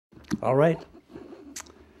All right.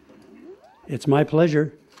 It's my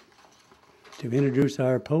pleasure to introduce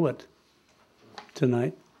our poet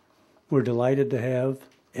tonight. We're delighted to have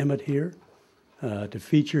Emmett here to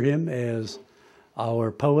feature him as our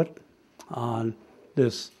poet on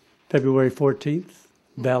this February 14th,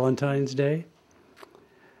 Valentine's Day.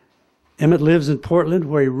 Emmett lives in Portland,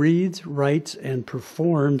 where he reads, writes, and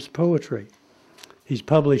performs poetry. He's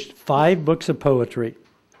published 5 books of poetry.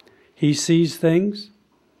 He Sees Things,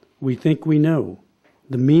 We Think We Know,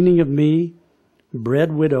 The Meaning of Me,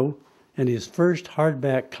 Bread Widow, and his first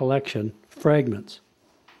hardback collection, Fragments.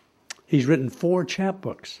 He's written 4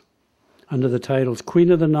 chapbooks under the titles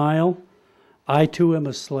Queen of the Nile, I Too Am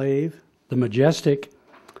a Slave, The Majestic,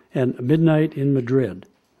 and Midnight in Madrid.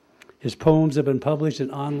 His poems have been published in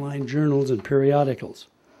online journals and periodicals.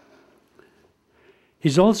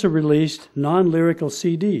 He's also released non-lyrical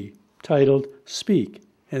CD titled Speak,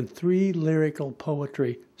 and 3 lyrical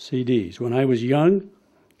poetry CDs. When I Was Young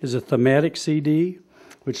is a thematic CD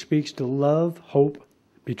which speaks to love, hope,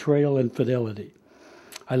 betrayal, and fidelity.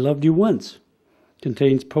 I Loved You Once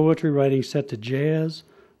contains poetry writing set to jazz,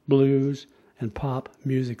 blues, and pop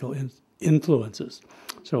musical influences.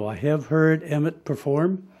 So I have heard Emmett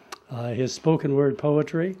perform his spoken word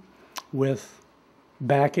poetry with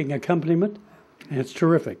backing accompaniment, and it's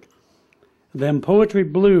terrific. Them Poetry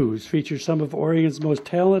Blues features some of Oregon's most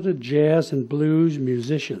talented jazz and blues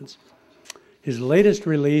musicians. His latest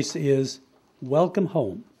release is Welcome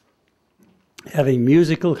Home, having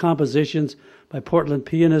musical compositions by Portland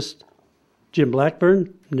pianist Jim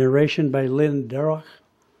Blackburn, narration by Lynn Darroch,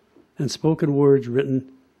 and spoken words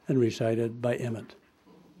written and recited by Emmett.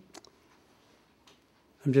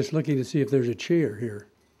 I'm just looking to see if there's a chair here.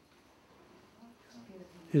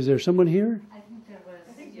 Is there someone here? I think there was.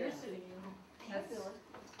 I think you're sitting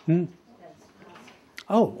in.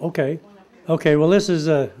 Oh, okay. Okay, well this is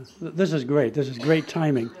great. This is great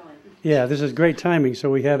timing. Yeah, this is great timing,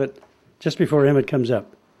 so we have it just before Emmett comes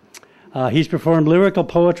up. He's performed lyrical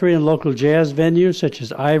poetry in local jazz venues such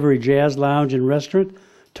as Ivory Jazz Lounge and Restaurant,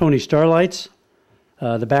 Tony Starlight's,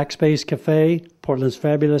 the Backspace Cafe, Portland's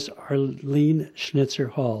fabulous Arlene Schnitzer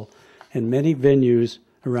Hall, and many venues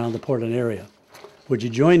around the Portland area. Would you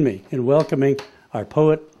join me in welcoming our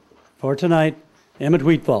poet for tonight, Emmett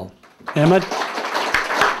Wheatfall. Emmett.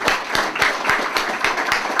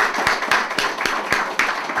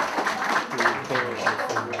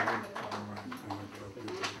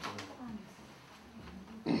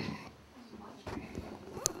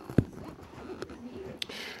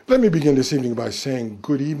 Let me begin this evening by saying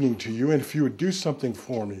good evening to you, and if you would do something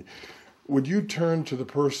for me, would you turn to the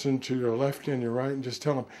person to your left and your right and just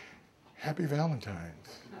tell them, Happy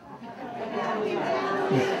Valentine's.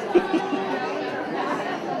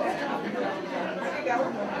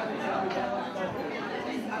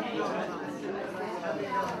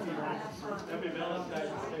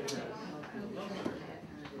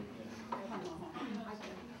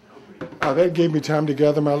 That gave me time to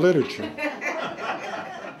gather my literature.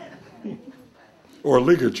 Or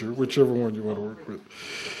ligature, whichever one you want to work with.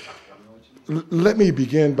 Let me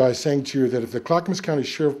begin by saying to you that if the Clackamas County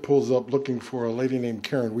Sheriff pulls up looking for a lady named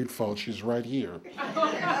Karen Wheatfall, she's right here.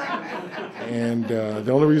 And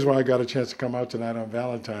the only reason why I got a chance to come out tonight on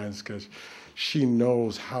Valentine's is because she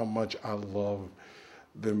knows how much I love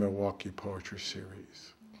the Milwaukie Poetry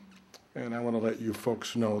Series. And I want to let you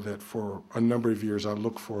folks know that for a number of years I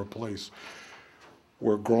looked for a place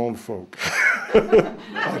where grown folk,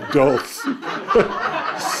 adults,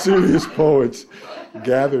 serious poets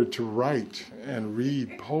gathered to write and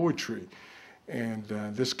read poetry. And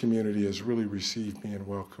this community has really received me and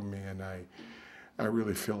welcomed me, and I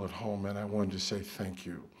really feel at home, and I wanted to say thank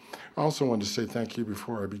you. I also wanted to say thank you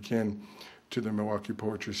before I begin to the Milwaukie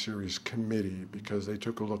Poetry Series committee, because they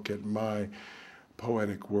took a look at my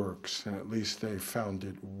poetic works, and at least they found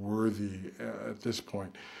it worthy at this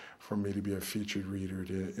point for me to be a featured reader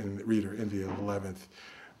in the 11th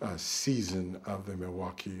season of the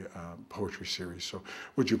Milwaukie Poetry Series. So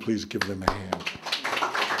would you please give them a hand?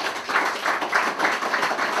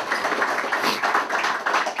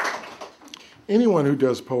 Anyone who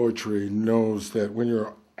does poetry knows that when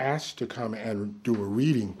you're asked to come and do a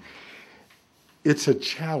reading, it's a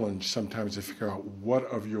challenge sometimes to figure out what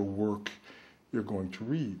of your work you're going to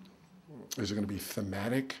read. Is it going to be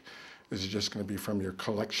thematic? Is it just going to be from your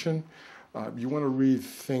collection? You want to read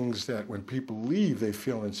things that when people leave, they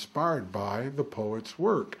feel inspired by the poet's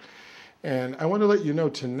work. And I want to let you know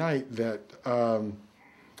tonight that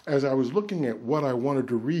as I was looking at what I wanted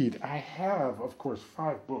to read, I have, of course,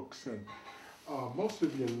 5 books. And most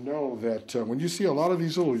of you know that when you see a lot of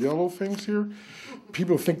these little yellow things here,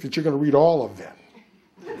 people think that you're going to read all of them.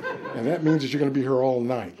 And that means that you're going to be here all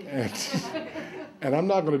night. And I'm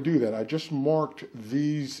not going to do that. I just marked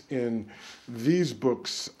these in these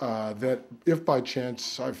books that if by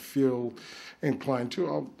chance I feel inclined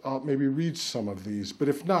to, I'll maybe read some of these. But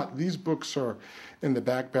if not, these books are in the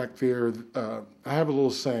back there. I have a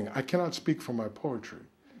little saying, I cannot speak for my poetry.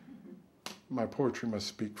 My poetry must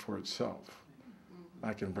speak for itself.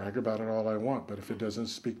 I can brag about it all I want, but if it doesn't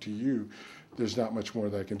speak to you, there's not much more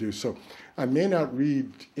that I can do. So I may not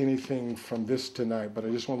read anything from this tonight, but I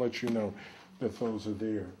just want to let you know that those are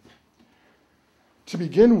there. To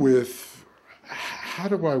begin with, how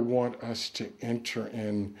do I want us to enter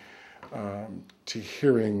in to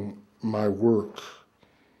hearing my work?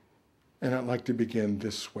 And I'd like to begin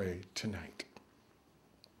this way tonight.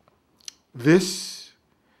 This,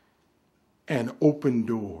 an open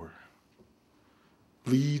door,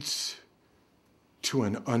 leads to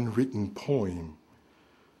an unwritten poem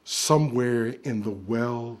somewhere in the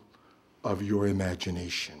well of your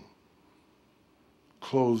imagination.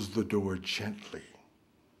 Close the door gently.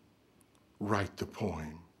 Write the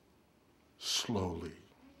poem slowly,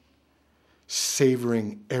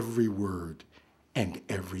 savoring every word and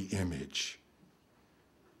every image.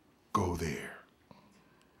 Go there,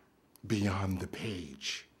 beyond the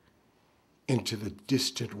page, into the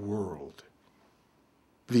distant world,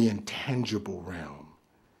 the intangible realm,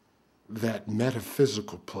 that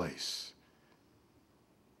metaphysical place.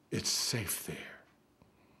 It's safe there.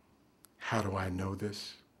 How do I know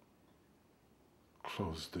this?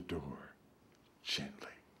 Close the door gently.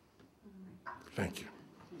 Thank you.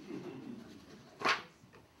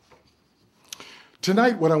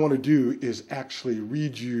 Tonight, what I want to do is actually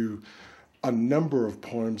read you a number of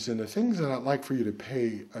poems, and the things that I'd like for you to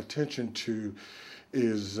pay attention to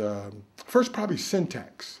is first probably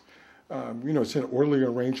syntax. It's an orderly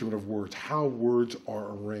arrangement of words, how words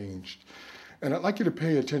are arranged. And I'd like you to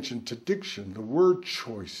pay attention to diction, the word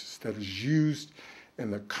choice that is used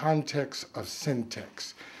in the context of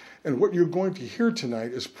syntax. And what you're going to hear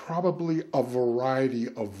tonight is probably a variety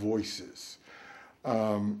of voices.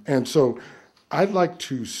 And so I'd like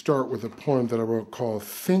to start with a poem that I wrote called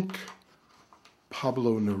Think,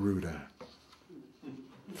 Pablo Neruda.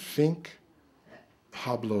 Think,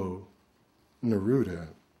 Pablo Neruda.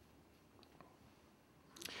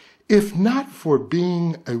 If not for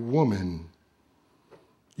being a woman,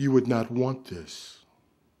 you would not want this.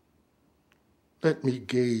 Let me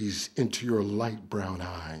gaze into your light brown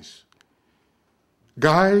eyes.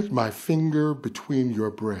 Guide my finger between your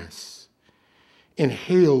breasts.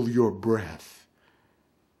 Inhale your breath.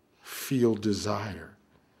 Feel desire.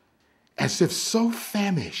 As if so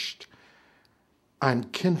famished, I'm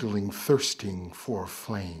kindling, thirsting for a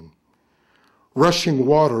flame. Rushing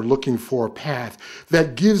water, looking for a path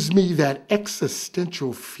that gives me that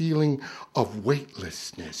existential feeling of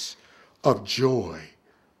weightlessness, of joy,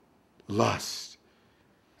 lust,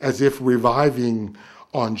 as if reviving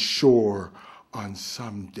on shore on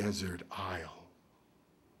some desert isle.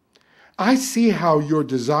 I see how your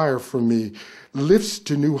desire for me lifts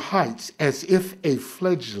to new heights as if a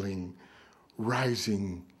fledgling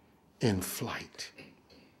rising in flight.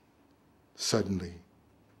 Suddenly,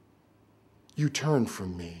 you turn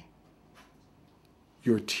from me.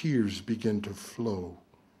 Your tears begin to flow,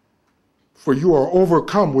 for you are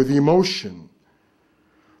overcome with emotion.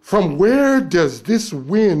 From where does this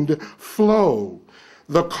wind flow?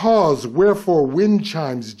 The cause wherefore wind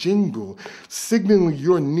chimes jingle, signaling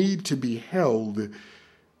your need to be held.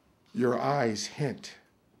 Your eyes hint.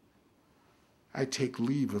 I take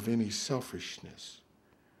leave of any selfishness.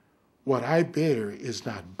 What I bear is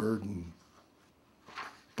not burden,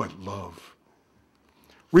 but love.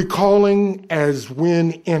 Recalling as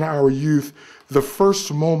when in our youth, the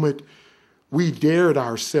first moment we dared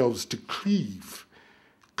ourselves to cleave,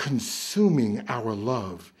 consuming our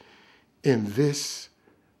love in this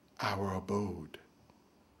our abode.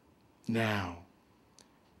 Now,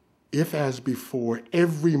 if as before,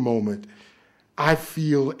 every moment I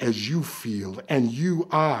feel as you feel, and you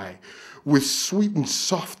I, with sweetened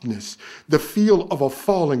softness, the feel of a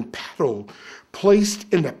falling petal placed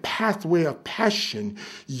in the pathway of passion,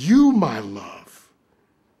 you, my love,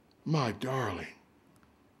 my darling,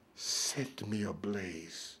 set me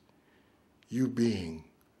ablaze, you being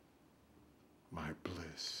my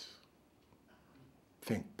bliss.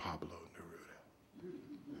 Think Pablo Neruda.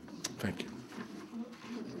 Thank you.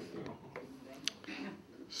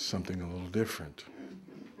 Something a little different.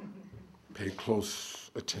 Pay close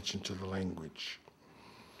attention to the language.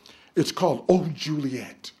 It's called Oh,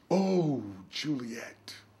 Juliet. Oh,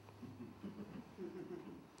 Juliet.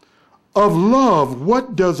 Of love,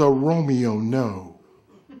 what does a Romeo know?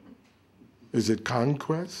 Is it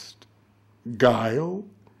conquest? guile,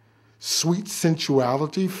 sweet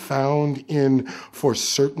sensuality found in for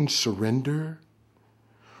certain surrender.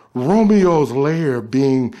 Romeo's lair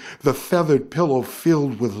being the feathered pillow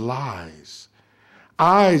filled with lies,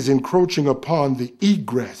 eyes encroaching upon the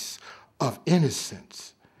egress of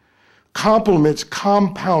innocence, compliments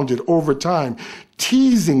compounded over time,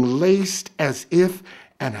 teasing laced as if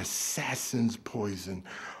an assassin's poison.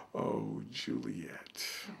 Oh, Juliet.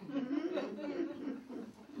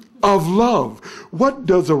 Of love, what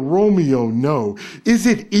does a Romeo know? Is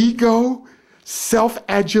it ego,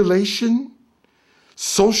 self-adulation,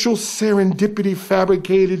 social serendipity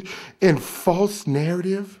fabricated in false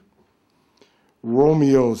narrative?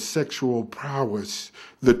 Romeo's sexual prowess,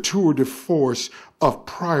 the tour de force of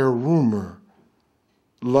prior rumor,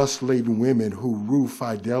 lust-laden women who rue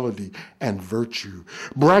fidelity and virtue,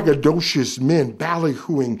 braggadocious men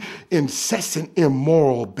ballyhooing incessant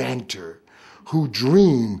immoral banter, who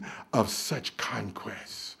dream of such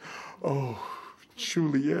conquests. Oh,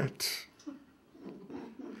 Juliet.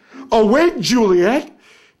 Awake, Juliet,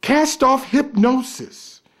 cast off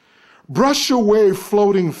hypnosis, brush away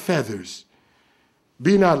floating feathers,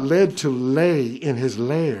 be not led to lay in his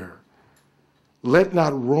lair. Let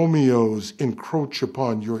not Romeo's encroach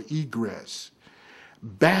upon your egress.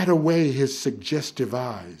 Bat away his suggestive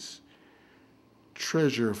eyes.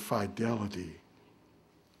 Treasure fidelity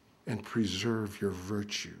and preserve your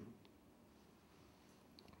virtue.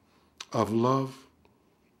 Of love,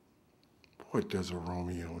 what does a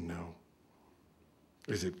Romeo know?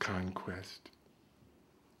 Is it conquest?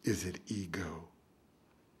 Is it ego?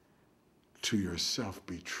 To yourself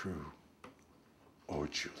be true, O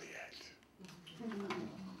Juliet.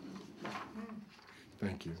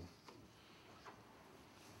 Thank you.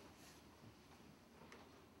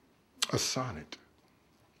 A sonnet.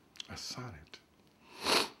 A sonnet.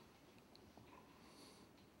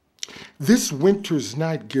 This winter's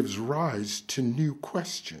night gives rise to new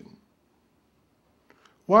question.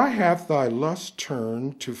 Why hath thy lust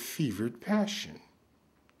turned to fevered passion?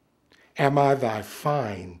 Am I thy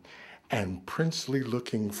fine and princely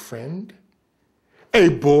looking friend? A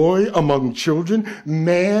boy among children,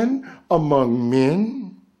 man among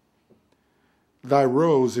men? Thy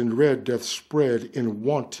rose in red doth spread in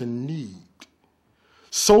wanton need.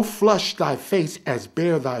 So flush thy face as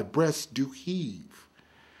bare thy breasts do heave.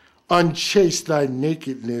 Unchaste thy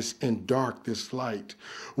nakedness in dark this light.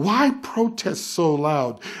 Why protest so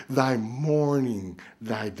loud thy mourning,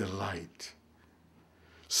 thy delight?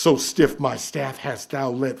 So stiff my staff hast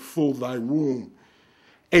thou let full thy womb,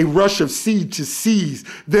 a rush of seed to seize,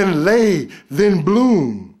 then lay, then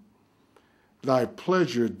bloom. Thy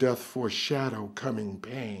pleasure doth foreshadow coming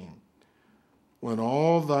pain, when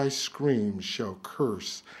all thy screams shall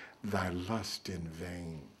curse thy lust in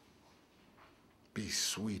vain. Be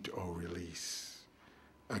sweet, O release,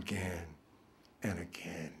 again and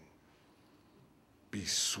again. Be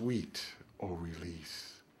sweet, O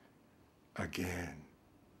release, again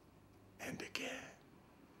and again.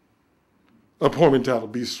 A poem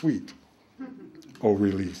entitled, Be Sweet, O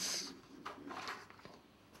Release.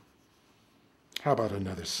 How about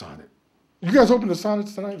another sonnet? You guys open the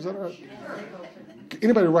sonnets tonight? Is that all right? Sure.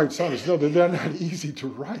 Anybody write sonnets? No, they're not easy to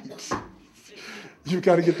write. You've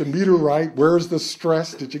got to get the meter right. Where's the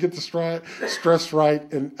stress? Did you get the stress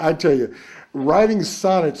right? And I tell you, writing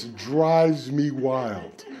sonnets drives me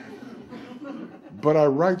wild. But I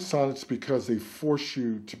write sonnets because they force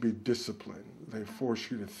you to be disciplined. They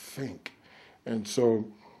force you to think. And so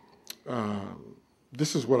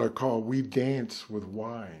this is what I call we dance with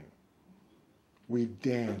wine. We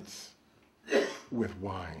dance with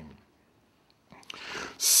wine.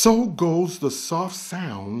 So goes the soft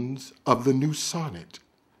sounds of the new sonnet.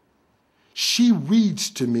 She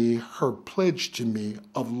reads to me her pledge to me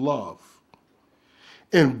of love.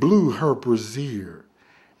 In blue her brassiere,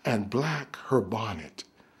 and black her bonnet,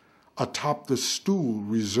 atop the stool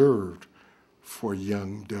reserved for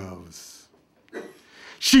young doves.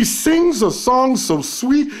 She sings a song so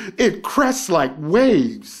sweet it crests like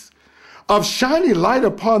waves, of shiny light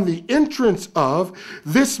upon the entrance of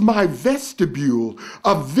this my vestibule,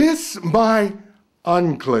 of this my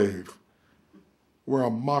enclave, where a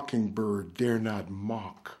mockingbird dare not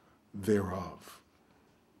mock thereof.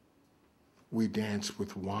 We dance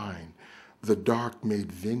with wine, the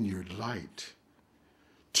dark-made vineyard light,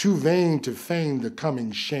 too vain to feign the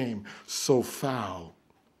coming shame so foul.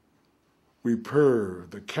 We purr,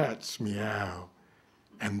 the cats meow,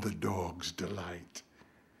 and the dogs delight.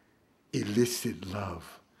 Illicit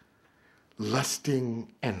love,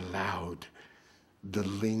 lusting and loud, the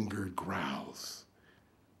lingered growls.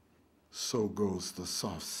 So goes the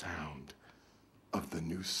soft sound of the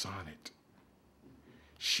new sonnet.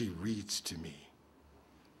 she reads to me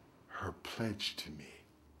her pledge to me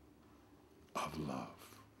of love.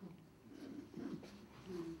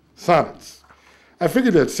 Sonnets. I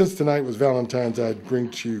figured that since tonight was Valentine's, I'd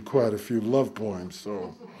bring to you quite a few love poems.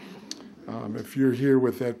 So if you're here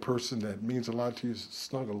with that person that means a lot to you,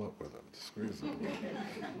 snuggle up with them. Squeeze them.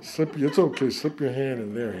 It's okay. Slip your hand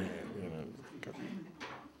in their hand. You know.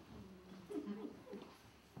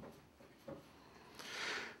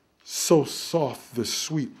 So soft, the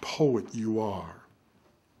sweet poet you are.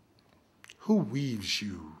 Who weaves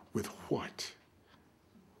you with what?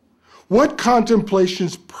 What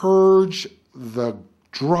contemplations purge the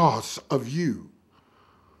dross of you?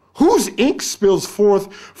 Whose ink spills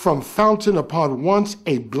forth from fountain upon once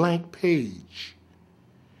a blank page?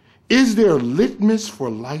 Is there litmus for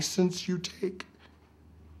license you take?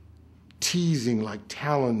 Teasing like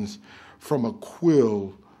talons from a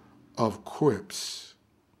quill of quips.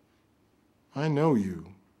 I know you.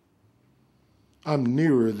 I'm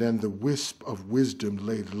nearer than the wisp of wisdom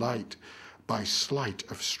laid light by sleight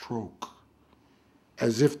of stroke,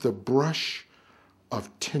 as if the brush of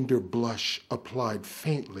tender blush applied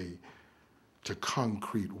faintly to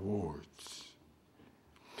concrete wards.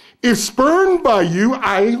 If spurned by you,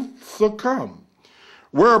 I succumb,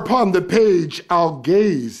 whereupon the page I'll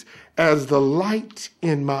gaze as the light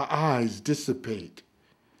in my eyes dissipate,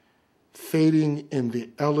 fading in the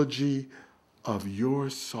elegy of your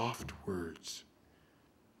soft words.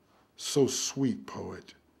 So sweet,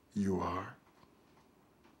 poet, you are.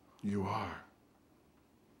 You are.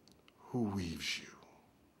 Who weaves you?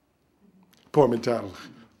 Poem entitled,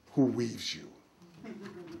 Who Weaves You?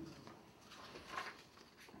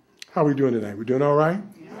 How are we doing tonight? We doing all right?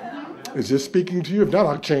 Yeah. Is this speaking to you? If not,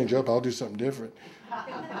 I'll change up. I'll do something different.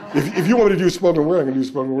 If you want me to do spoken word, I can do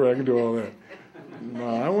spoken word. I can do all that. No,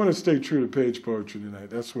 I want to stay true to page poetry tonight.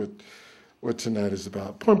 That's what tonight is about.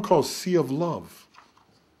 A poem called Sea of Love.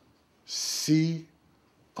 Sea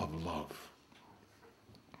of Love.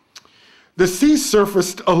 The sea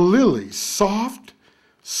surfaced a lily, soft,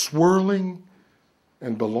 swirling,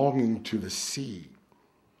 and belonging to the sea.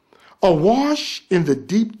 Awash in the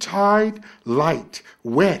deep tide, light,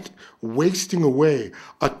 wet, wasting away,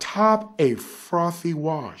 atop a frothy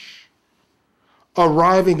wash.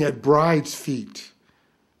 Arriving at bride's feet,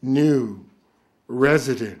 new,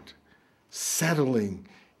 resident, settling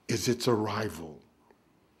is its arrival.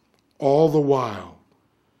 All the while,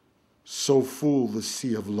 so full the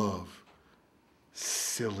sea of love,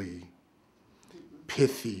 silly,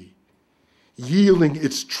 pithy, yielding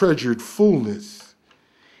its treasured fullness.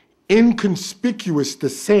 Inconspicuous the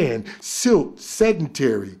sand, silt,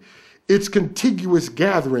 sedentary, its contiguous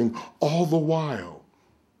gathering all the while.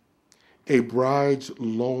 A bride's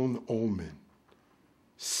lone omen,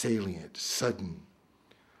 salient, sudden,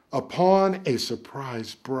 upon a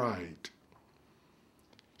surprised bride.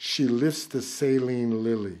 She lifts the saline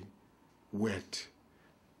lily, wet,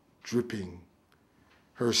 dripping.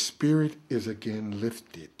 Her spirit is again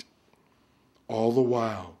lifted. All the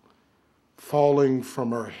while, falling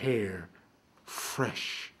from her hair,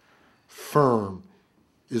 fresh, firm,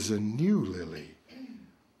 is a new lily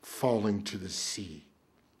falling to the sea.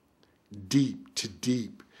 Deep to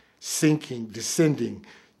deep, sinking, descending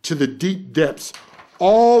to the deep depths,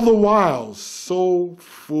 all the while so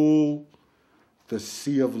full the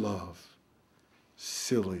sea of love,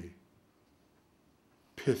 silly,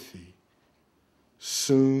 pithy,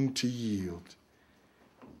 soon to yield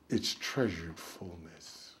its treasured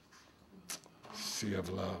fullness. Sea of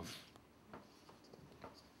Love.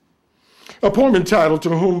 A poem entitled To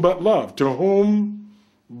Whom But Love. To whom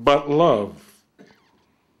but love.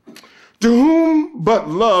 To whom but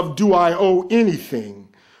love do I owe anything,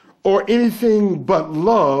 or anything but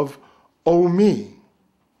love owe me?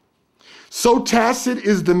 So tacit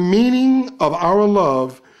is the meaning of our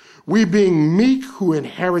love, we being meek who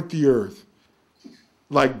inherit the earth,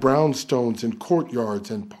 like brownstones in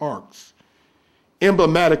courtyards and parks,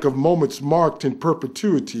 emblematic of moments marked in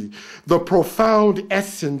perpetuity, the profound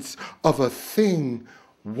essence of a thing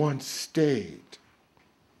once stayed.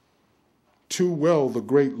 Too well the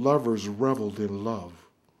great lovers reveled in love,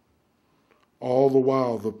 all the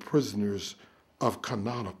while the prisoners of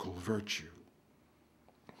canonical virtue.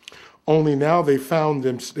 Only now they find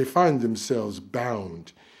themselves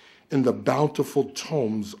bound in the bountiful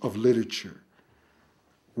tomes of literature,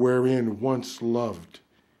 wherein once loved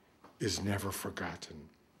is never forgotten,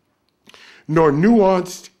 nor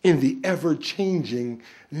nuanced in the ever-changing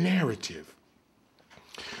narrative.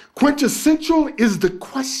 Quintessential is the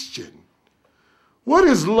question, what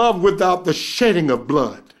is love without the shedding of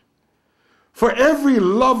blood? For every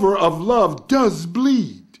lover of love does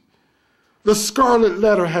bleed. The scarlet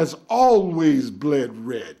letter has always bled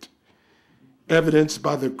red, evidenced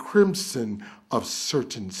by the crimson of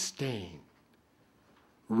certain stain.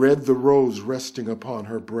 Red the rose resting upon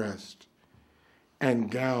her breast, and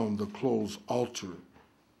gown the closed altar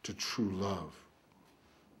to true love.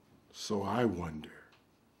 So I wonder,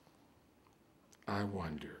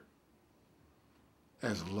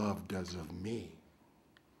 as love does of me,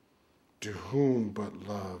 to whom but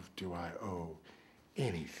love do I owe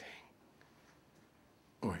anything,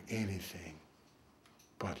 or anything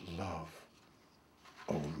but love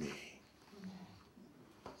owe me?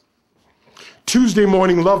 Tuesday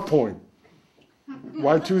morning love poem.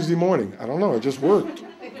 Why Tuesday morning? I don't know, it just worked.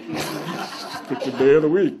 Picked the day of the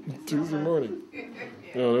week, Tuesday morning.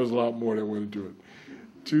 No, there's a lot more that went into it.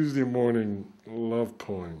 Tuesday morning love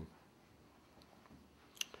poem.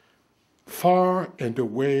 Far and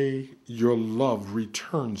away your love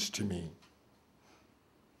returns to me.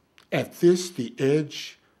 At this, the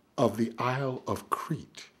edge of the Isle of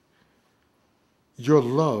Crete, your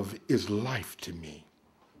love is life to me.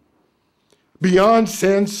 Beyond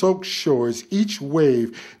sand-soaked shores, each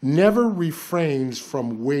wave never refrains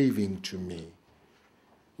from waving to me,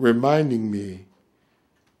 reminding me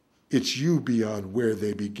it's you beyond where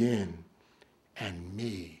they begin and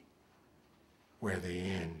me where they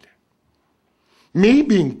end. Me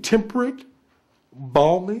being temperate,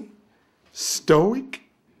 balmy, stoic,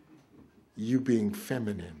 you being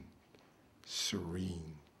feminine,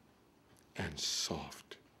 serene, and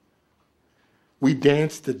soft. We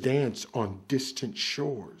dance the dance on distant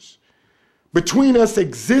shores. Between us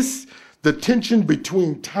exists the tension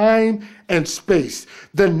between time and space,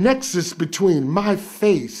 the nexus between my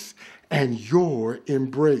face and your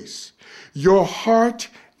embrace, your heart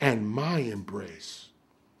and my embrace.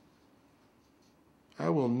 I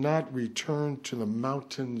will not return to the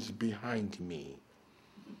mountains behind me,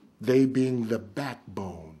 they being the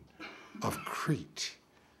backbone of Crete.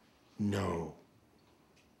 No,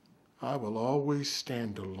 I will always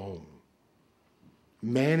stand alone,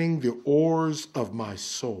 manning the oars of my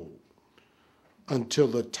soul until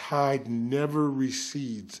the tide never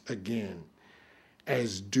recedes again,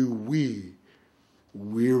 as do we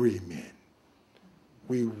weary men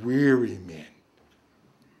who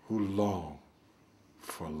long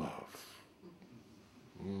for love.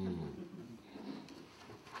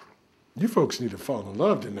 You folks need to fall in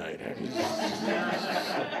love tonight. I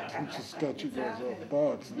just got you guys off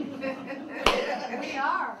balance. We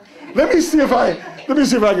are. Let me see if I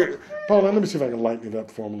can, Paula, let me see if I can lighten it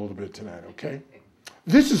up for them a little bit tonight, okay?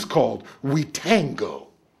 This is called We Tango.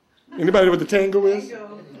 Anybody know what the tango is?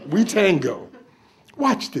 Tango. We Tango.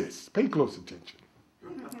 Watch this. Pay close attention.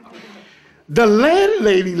 The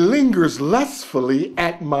landlady lingers lustfully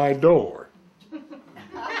at my door.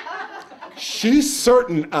 She's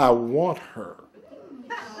certain I want her.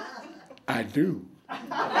 I do.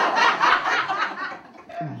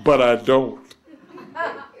 But I don't.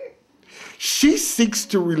 She seeks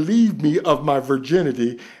to relieve me of my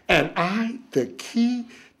virginity, and I the key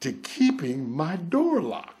to keeping my door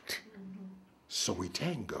locked. So we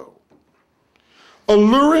tango.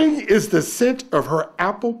 Alluring is the scent of her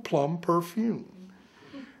apple plum perfume.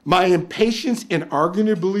 My impatience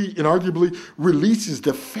inarguably releases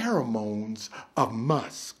the pheromones of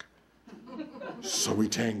musk. So we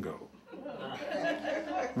tango.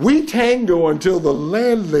 We tango until the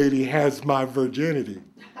landlady has my virginity,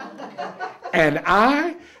 and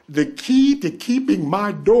I the key to keeping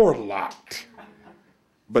my door locked.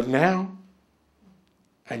 But now,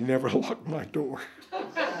 I never lock my door.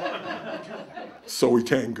 So we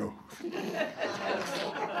tango.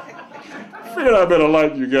 Figured I better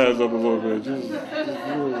lighten you guys up a little bit. This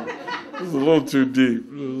is a little too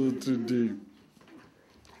deep.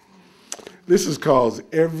 This is called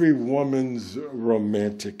Every Woman's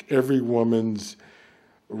Romantic. Every Woman's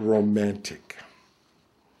Romantic.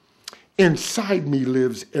 Inside me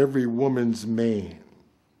lives every woman's man,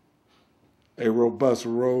 a robust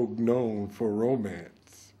rogue known for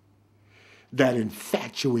romance, that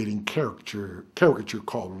infatuating caricature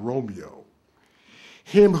called Romeo,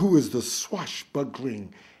 him who is the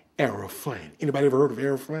swashbuckling Errol Flynn. Anybody ever heard of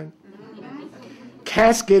Errol Flynn?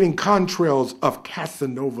 Cascading contrails of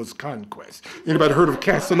Casanova's conquest. Anybody heard of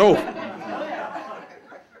Casanova?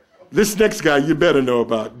 This next guy you better know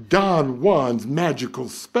about, Don Juan's magical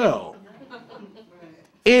spell.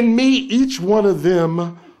 In me, each one of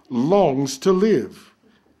them longs to live,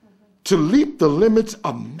 to leap the limits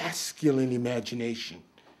of masculine imagination,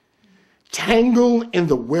 tangle in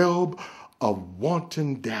the web of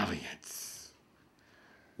wanton dalliance,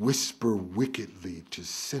 whisper wickedly to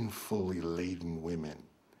sinfully laden women,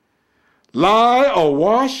 lie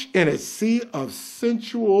awash in a sea of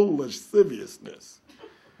sensual lasciviousness.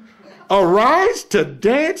 Arise to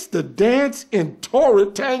dance the dance in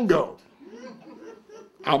torrid tango.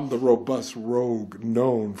 I'm the robust rogue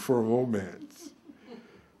known for romance,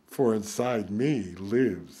 for inside me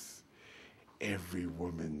lives every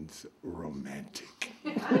woman's romantic.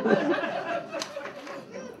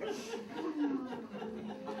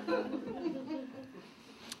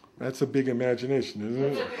 That's a big imagination, isn't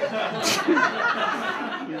it?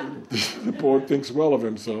 The poet thinks well of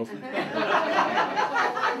himself.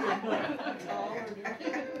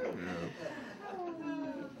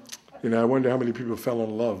 You know, I wonder how many people fell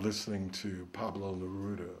in love listening to Pablo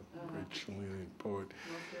Neruda, great Chilean poet.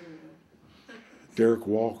 Derek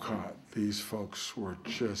Walcott. These folks were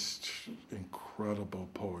just incredible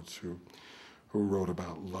poets who wrote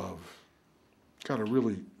about love. Got a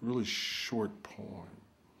really, really short poem.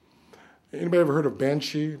 Anybody ever heard of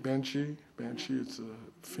Banshee? Banshee? Banshee, it's a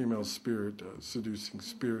female spirit, a seducing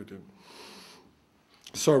spirit. And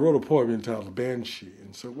so I wrote a poem entitled Banshee.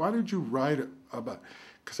 And so why did you write about,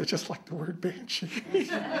 because I just like the word banshee.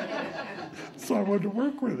 So I wanted to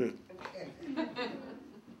work with it.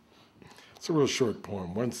 It's a real short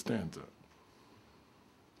poem, one stanza.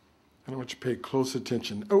 And I want you to pay close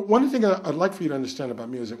attention. One thing I'd like for you to understand about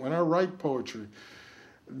me is that when I write poetry,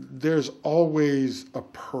 there's always a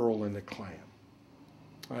pearl in the clam.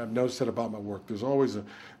 I've noticed that about my work. There's always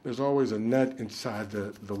a nut inside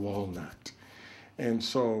the walnut. And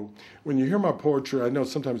so when you hear my poetry, I know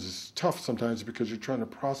sometimes it's tough sometimes because you're trying to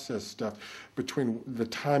process stuff between the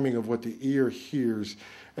timing of what the ear hears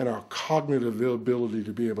and our cognitive ability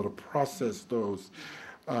to be able to process those.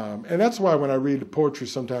 And that's why when I read the poetry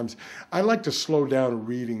sometimes, I like to slow down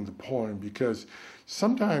reading the poem because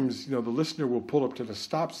sometimes, you know, the listener will pull up to the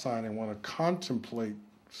stop sign and want to contemplate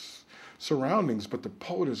surroundings, but the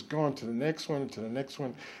poet has gone to the next one and to the next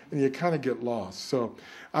one, and you kind of get lost. So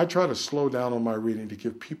I try to slow down on my reading to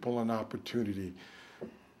give people an opportunity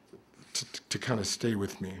to kind of stay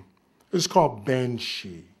with me. It's called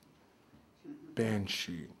Banshee.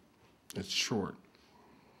 Banshee. It's short.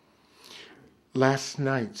 Last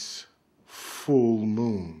night's full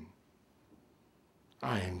moon,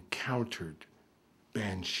 I encountered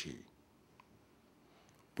Banshee.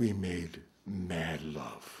 We made mad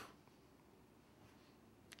love.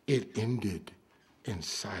 It ended in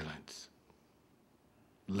silence.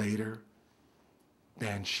 Later,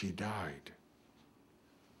 Banshee died.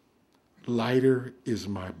 Lighter is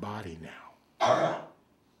my body now.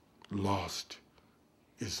 Lost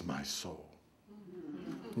is my soul.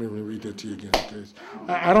 Let me read that to you again. Okay?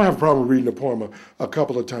 I don't have a problem reading a poem a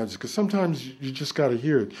couple of times because sometimes you just got to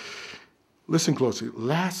hear it. Listen closely.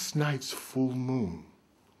 Last night's full moon,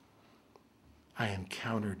 I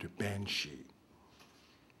encountered Banshee.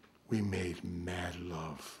 We made mad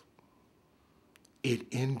love. It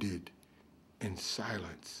ended in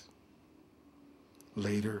silence.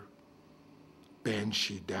 Later,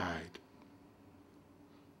 Banshee died.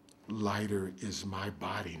 Lighter is my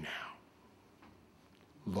body now.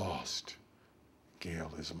 Lost,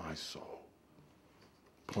 Gale is my soul.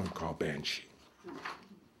 Poem called Banshee.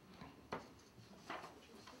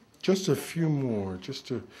 Just a few more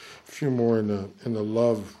in the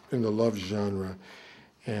love genre.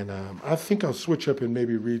 And I think I'll switch up and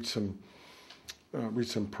maybe read some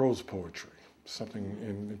prose poetry, something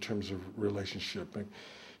in terms of relationship. I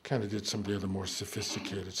kind of did some of the other more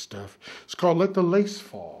sophisticated stuff. It's called Let the Lace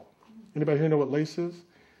Fall. Anybody here know what lace is?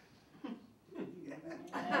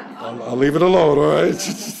 I'll leave it alone, all right?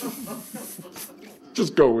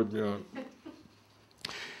 Just go with me on.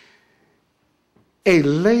 A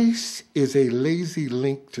lace is a lazy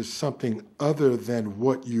link to something other than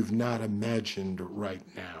what you've not imagined right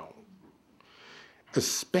now,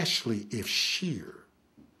 especially if sheer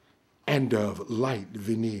and of light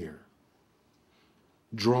veneer.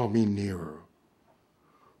 Draw me nearer.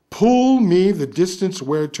 Pull me the distance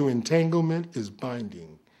whereto entanglement is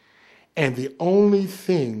binding, and the only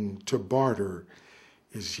thing to barter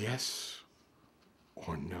is yes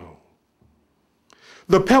or no.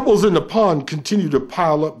 The pebbles in the pond continue to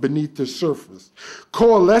pile up beneath the surface,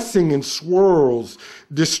 coalescing in swirls,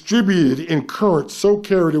 distributed in currents so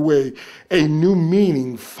carried away, a new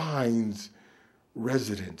meaning finds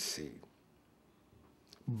residency.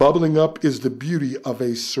 Bubbling up is the beauty of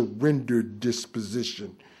a surrendered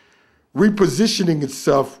disposition, repositioning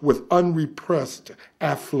itself with unrepressed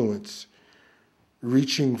affluence,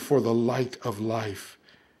 reaching for the light of life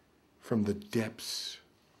from the depths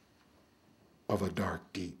of a dark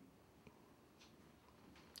deep.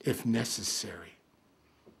 If necessary,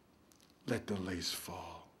 let the lace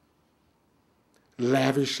fall.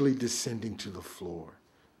 lavishly descending to the floor.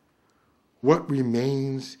 What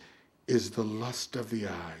remains is the lust of the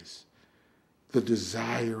eyes, the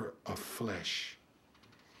desire of flesh,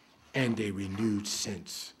 and a renewed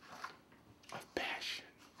sense of passion.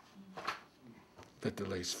 Let the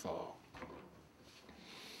lace fall.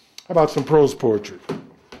 How about some prose poetry?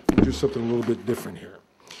 Do something a little bit different here.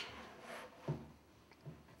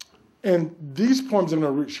 And these poems I'm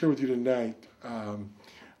going to share with you tonight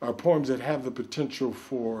are poems that have the potential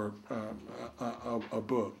for a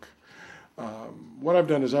book. What I've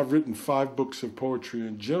done is I've written 5 books of poetry,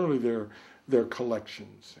 and generally they're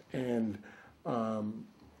collections. And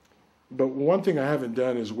but one thing I haven't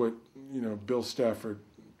done is what Bill Stafford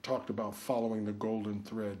talked about, following the golden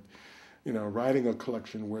thread. Writing a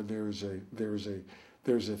collection where there's a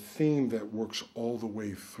theme that works all the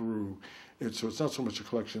way through. So it's not so much a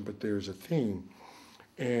collection, but there's a theme.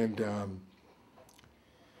 And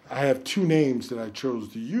I have 2 names that I chose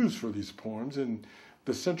to use for these poems, and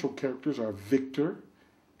the central characters are Victor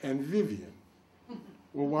and Vivian.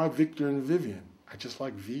 Well, why Victor and Vivian? I just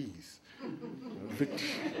like V's. Victor,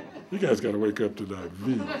 you guys got to wake up tonight.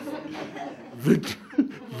 V's.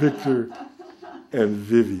 Victor and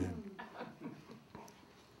Vivian.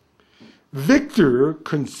 Victor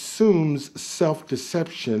consumes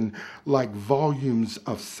self-deception like volumes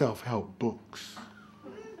of self-help books.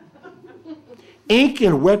 Ink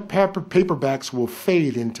and wet paperbacks will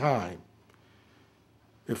fade in time.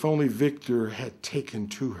 If only Victor had taken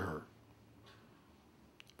to her.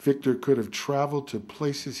 Victor could have traveled to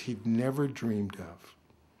places he'd never dreamed of.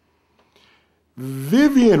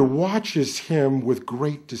 Vivian watches him with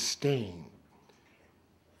great disdain.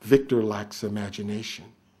 Victor lacks imagination.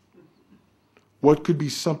 What could be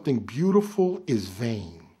something beautiful is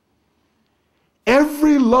vain.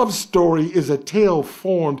 Every love story is a tale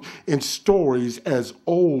formed in stories as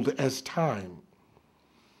old as time.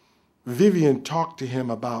 Vivian talked to him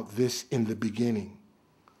about this in the beginning.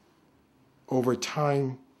 Over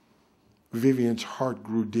time, Vivian's heart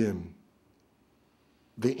grew dim.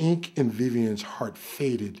 The ink in Vivian's heart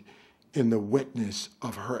faded in the wetness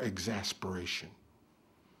of her exasperation.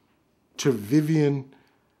 To Vivian,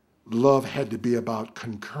 love had to be about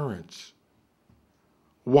concurrence.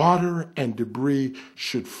 Water and debris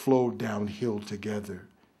should flow downhill together.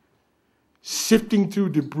 Sifting through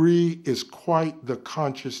debris is quite the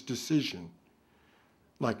conscious decision,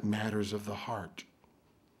 like matters of the heart.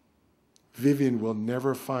 Vivian will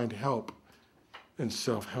never find help in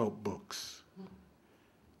self-help books.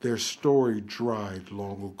 Their story dried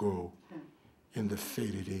long ago in the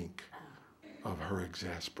faded ink of her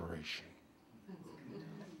exasperation.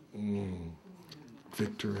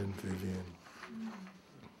 Victor and Vivian.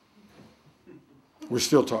 We're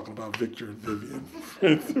still talking about Victor and Vivian.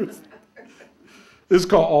 It's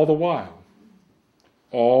called All the While.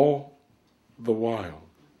 All the While.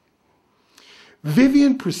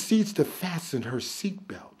 Vivian proceeds to fasten her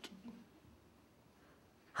seatbelt.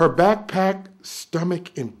 Her backpack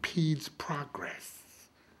stomach impedes progress.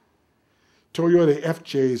 Toyota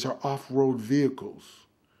FJs are off-road vehicles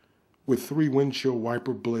with 3 windshield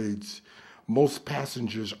wiper blades. Most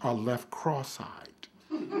passengers are left cross-eyed.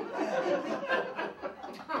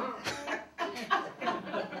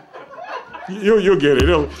 You'll get it.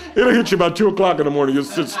 It'll hit you about 2 o'clock in the morning. You'll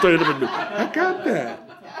sit straight up and I got that.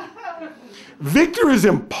 Victor is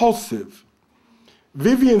impulsive.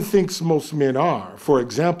 Vivian thinks most men are. For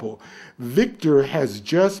example, Victor has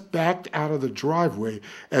just backed out of the driveway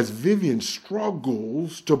as Vivian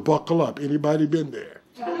struggles to buckle up. Anybody been there?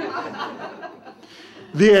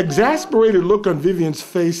 The exasperated look on Vivian's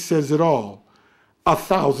face says it all.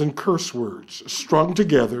 1,000 curse words strung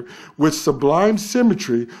together with sublime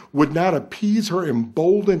symmetry would not appease her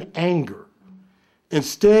emboldened anger.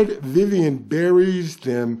 Instead, Vivian buries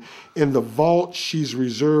them in the vault she's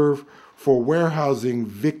reserved for warehousing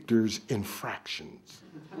Victor's infractions.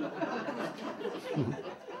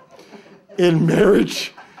 In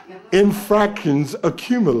marriage, infractions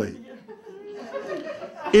accumulate.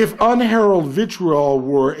 If unheralded vitriol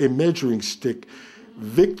were a measuring stick,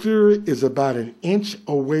 Victor is about an inch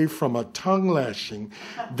away from a tongue lashing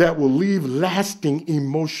that will leave lasting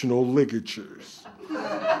emotional ligatures.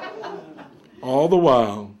 All the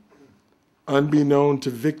while, unbeknown to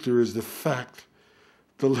Victor is the fact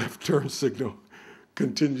the left turn signal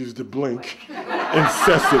continues to blink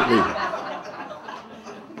incessantly.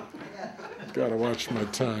 Gotta watch my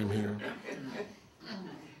time here.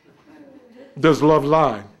 Does love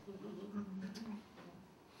lie?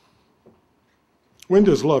 When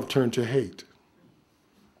does love turn to hate?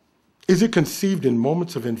 Is it conceived in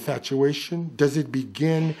moments of infatuation? Does it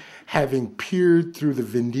begin having peered through the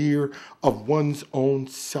veneer of one's own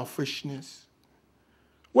selfishness?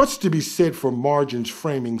 What's to be said for margins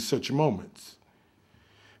framing such moments?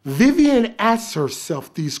 Vivian asks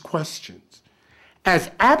herself these questions.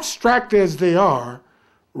 As abstract as they are,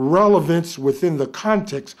 relevance within the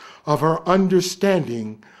context of her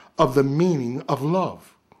understanding of the meaning of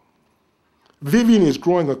love. Vivian is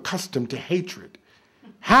growing accustomed to hatred.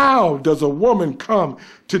 How does a woman come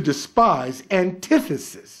to despise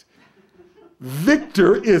antithesis?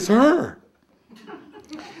 Victor is her.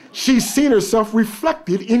 She's seen herself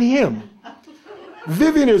reflected in him.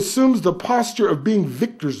 Vivian assumes the posture of being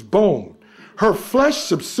Victor's bone, her flesh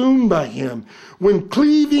subsumed by him, when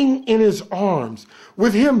cleaving in his arms,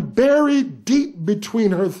 with him buried deep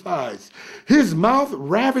between her thighs, his mouth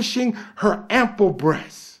ravishing her ample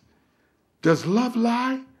breasts. Does love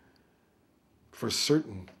lie? For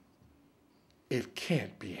certain, it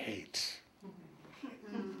can't be hate.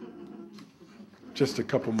 Just a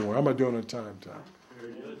couple more. How am I doing on time, Tom?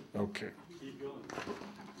 Very good. Okay. Keep going.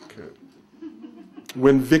 Good.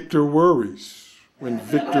 When Victor worries. When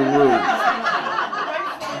Victor worries.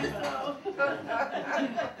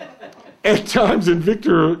 At times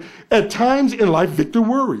in life, Victor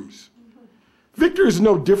worries. Victor is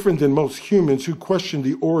no different than most humans who question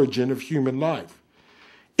the origin of human life.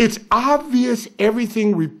 It's obvious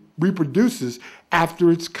everything reproduces after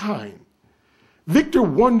its kind. Victor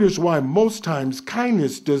wonders why most times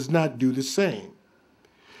kindness does not do the same.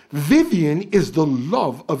 Vivian is the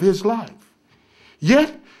love of his life.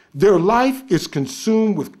 Yet, their life is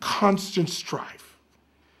consumed with constant strife.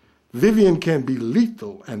 Vivian can be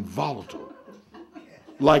lethal and volatile,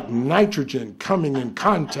 like nitrogen coming in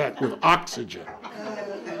contact with oxygen.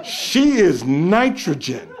 She is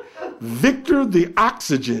nitrogen. Victor, the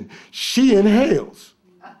oxygen she inhales.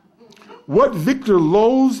 What Victor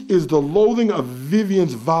loathes is the loathing of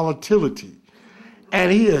Vivian's volatility. And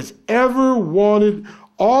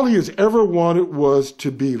all he has ever wanted was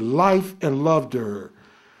to be life and love to her.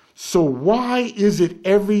 So why is it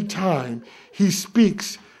every time he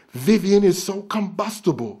speaks, Vivian is so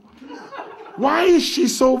combustible? Why is she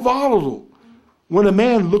so volatile? When a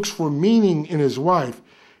man looks for meaning in his wife,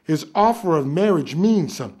 his offer of marriage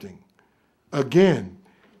means something. Again,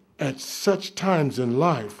 at such times in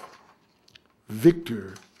life,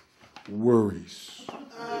 Victor worries.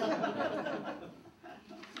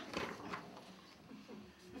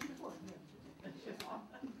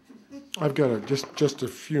 I've got just a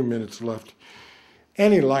few minutes left.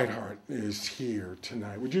 Annie Lightheart is here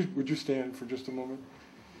tonight. Would you stand for just a moment?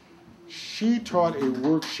 She taught a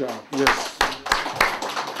workshop, yes.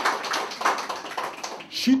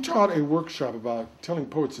 She taught a workshop about telling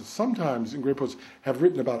poets that sometimes, and great poets, have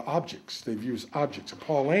written about objects. They've used objects.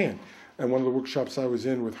 Paul Ann, and one of the workshops I was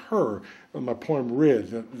in with her, my poem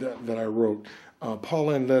Red that I wrote,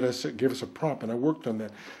 Paul Ann gave us a prompt, and I worked on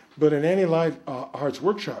that. But in Annie Lighthart's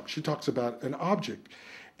workshop, she talks about an object.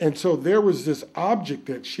 And so there was this object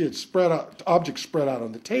that she had spread out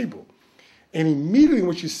on the table. And immediately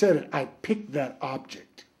when she said it, I picked that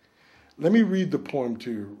object. Let me read the poem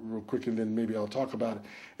to you real quick, and then maybe I'll talk about it.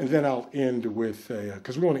 And then I'll end with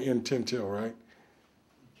because we want to end 10 till, right?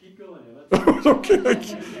 Keep going. Okay.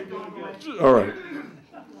 All right.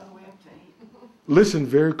 Listen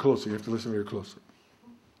very closely. You have to listen very closely.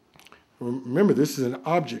 Remember, this is an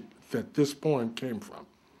object that this poem came from.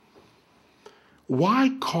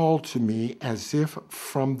 Why call to me as if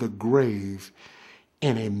from the grave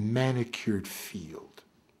in a manicured field?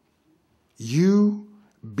 You,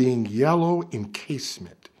 being yellow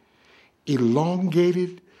encasement,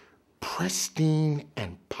 elongated, pristine,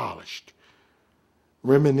 and polished,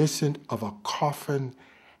 reminiscent of a coffin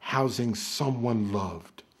housing someone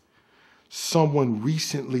loved, someone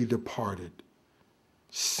recently departed,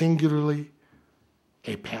 singularly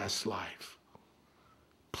a past life.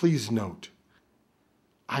 Please note,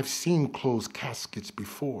 I've seen closed caskets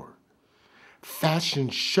before,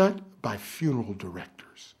 fashioned shut by funeral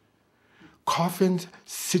directors, coffins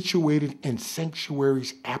situated in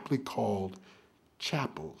sanctuaries aptly called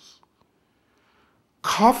chapels.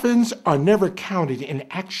 Coffins are never counted in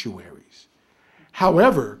actuaries.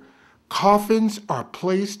 However, coffins are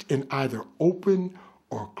placed in either open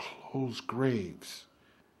or closed graves.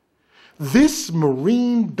 This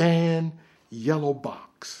marine band yellow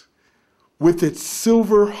box with its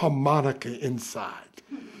silver harmonica inside,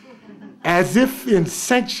 as if in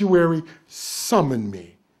sanctuary summon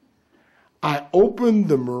me. I opened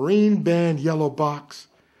the marine band yellow box,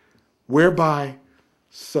 whereby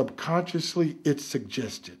subconsciously it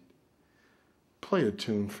suggested, play a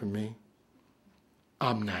tune for me.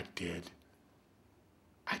 I'm not dead.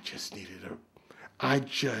 I just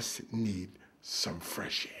need some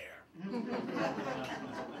fresh air.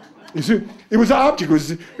 You see, it was an object.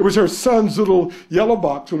 It was her son's little yellow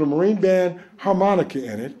box with a marine band harmonica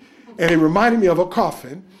in it, and it reminded me of a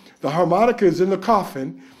coffin. The harmonica is in the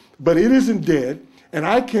coffin, but it isn't dead, and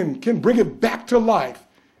I can bring it back to life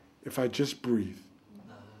if I just breathe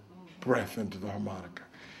breath into the harmonica.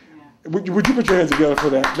 Would you put your hands together for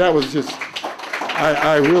that? That was just,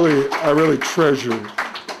 I really treasure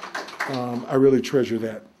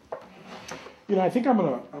that. You know, I think I'm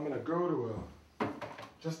gonna go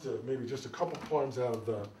to maybe just a couple poems out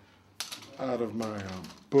of my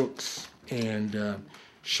books and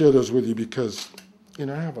share those with you, because I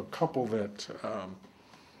have a couple that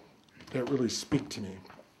really speak to me,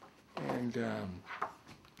 and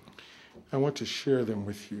I want to share them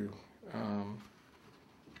with you.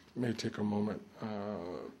 It may take a moment.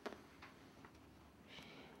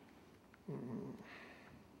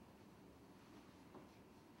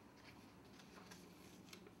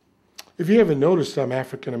 If you haven't noticed, I'm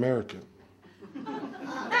African American.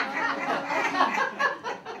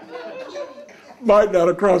 Might not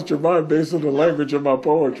have crossed your mind based on the language of my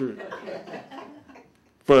poetry.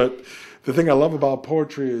 But the thing I love about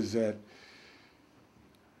poetry is that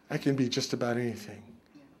I can be just about anything.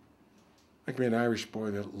 I can be an Irish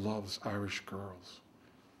boy that loves Irish girls.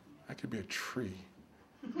 I could be a tree.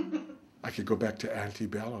 I could go back to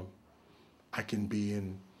antebellum. I can be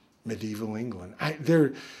in medieval England.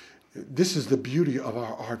 This is the beauty of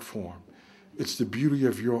our art form. It's the beauty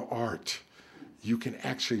of your art. You can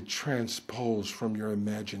actually transpose from your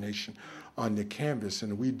imagination on the canvas,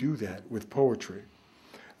 and we do that with poetry.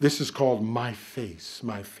 This is called My Face,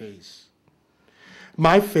 My Face.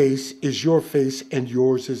 My face is your face, and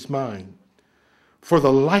yours is mine. For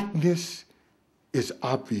the likeness is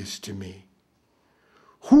obvious to me.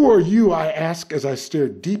 Who are you, I ask, as I stare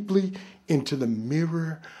deeply into the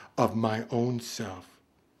mirror of my own self.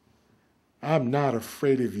 I'm not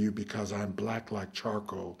afraid of you because I'm black like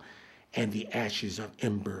charcoal and the ashes of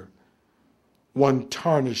ember, one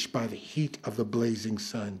tarnished by the heat of the blazing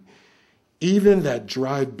sun, even that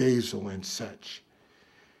dried basil and such.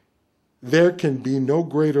 There can be no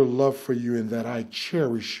greater love for you in that I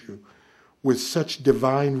cherish you with such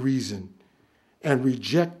divine reason and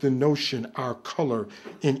reject the notion our color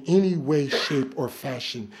in any way, shape, or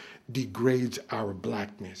fashion degrades our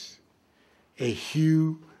blackness. A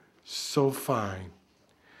hue so fine,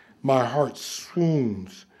 my heart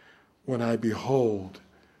swoons when I behold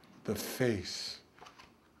the face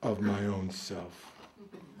of my own self.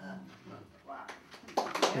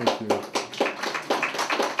 Thank you.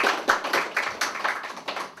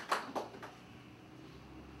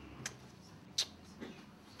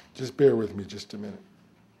 Just bear with me just a minute.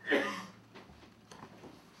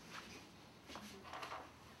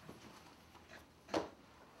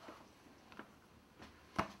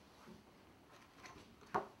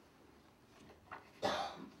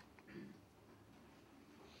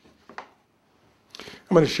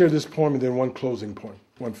 I'm going to share this poem and then one closing poem,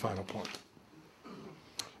 one final poem.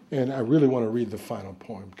 And I really want to read the final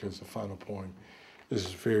poem because the final poem is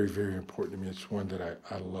very, very important to me. It's one that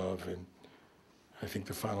I love, and I think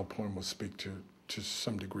the final poem will speak to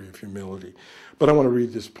some degree of humility. But I want to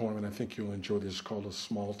read this poem, and I think you'll enjoy this. It's called A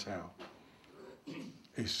Small Town.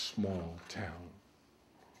 A small town.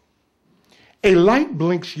 A light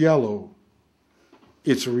blinks yellow,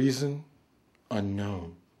 its reason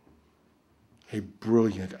unknown. A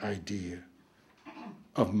brilliant idea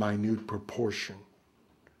of minute proportion,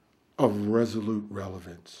 of resolute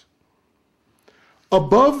relevance.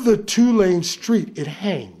 Above the two-lane street it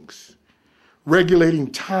hangs, regulating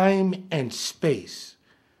time and space,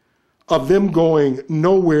 of them going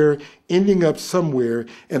nowhere, ending up somewhere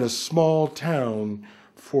in a small town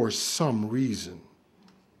for some reason.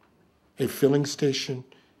 A filling station,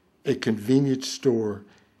 a convenience store,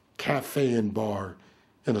 cafe and bar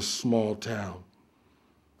in a small town.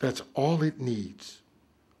 That's all it needs,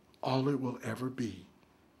 all it will ever be,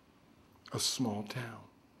 a small town.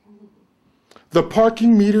 The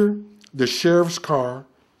parking meter, the sheriff's car,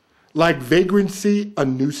 like vagrancy, a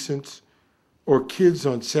nuisance, or kids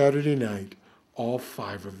on Saturday night, all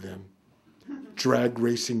five of them, drag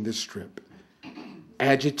racing the strip,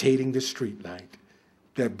 agitating the streetlight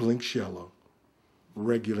that blinks yellow,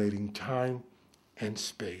 regulating time and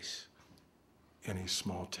space in a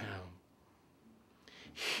small town.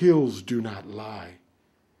 Hills do not lie.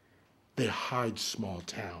 They hide small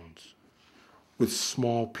towns with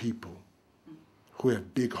small people who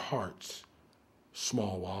have big hearts,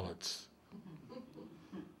 small wallets.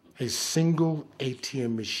 A single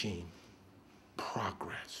ATM machine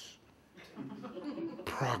progress.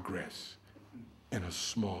 Progress in a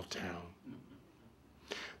small town.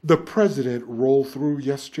 The president rolled through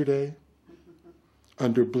yesterday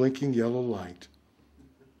under blinking yellow light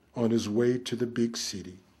on his way to the big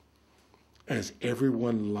city as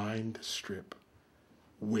everyone lined the strip,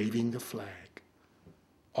 waving the flag,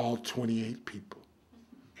 all 28 people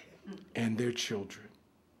and their children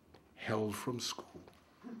held from school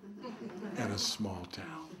in a small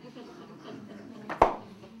town.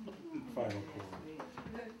 Final chord.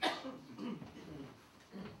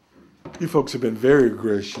 You folks have been very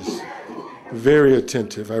gracious, very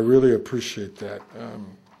attentive. I really appreciate that.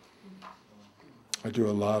 I do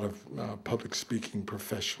a lot of public speaking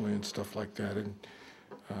professionally and stuff like that, and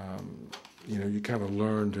you kind of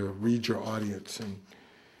learn to read your audience. And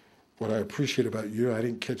what I appreciate about you, I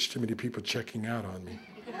didn't catch too many people checking out on me,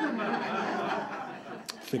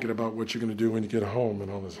 thinking about what you're going to do when you get home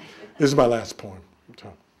and all this. This is my last poem.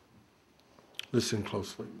 Listen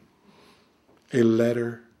closely. A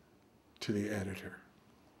letter to the editor.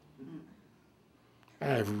 I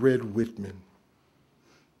have read Whitman,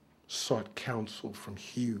 sought counsel from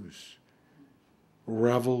Hughes,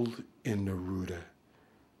 reveled in Neruda,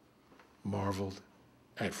 marveled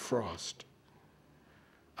at Frost.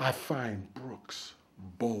 I find Brooks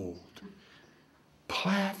bold,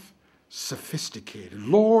 Plath sophisticated,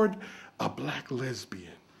 Lord a black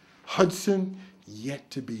lesbian, Hudson yet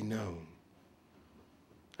to be known.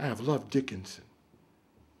 I have loved Dickinson,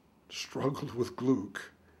 struggled with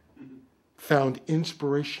Gluck, found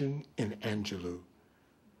inspiration in Angelou,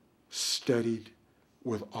 studied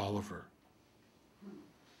with Oliver.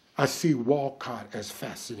 I see Walcott as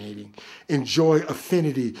fascinating, enjoy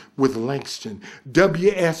affinity with Langston,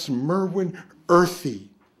 W.S. Merwin earthy,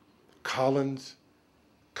 Collins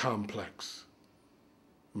complex,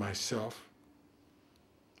 myself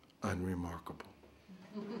unremarkable.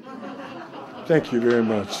 Thank you very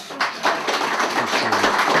much.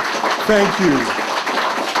 Thank you.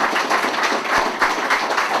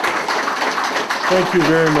 Thank you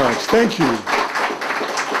very much. Thank you.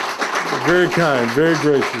 Very kind, very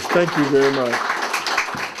gracious. Thank you very much.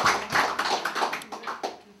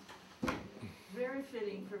 Very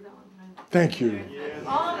fitting for Valentine's Day. Thank you.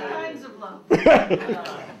 All kinds of love.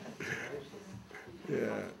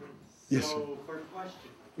 Yeah. Yes, sir. So for questions,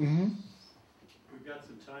 Mm-hmm. we've got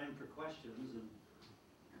some time for questions, and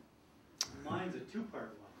mine's a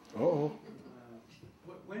two-part one. Uh-oh.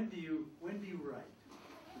 When do you write?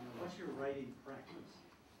 What's your writing practice?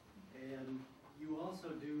 And you also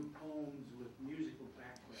do poems with musical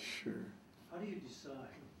background. Sure. How do you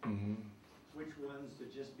decide Mm-hmm. which ones to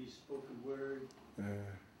just be spoken word,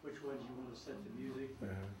 which ones you want to set to music?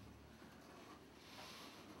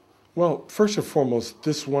 Well, first and foremost,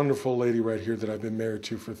 this wonderful lady right here that I've been married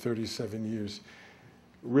to for 37 years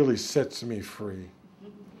really sets me free.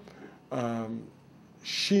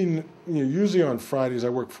 Usually on Fridays, I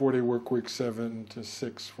work 4-day work week, 7 to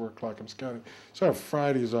 6, 4 o'clock, I'm scouting. So I have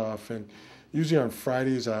Fridays off, and usually on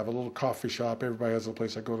Fridays, I have a little coffee shop. Everybody has a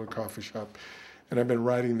place. I go to a coffee shop, and I've been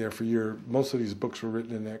writing there for years. Most of these books were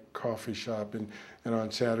written in that coffee shop and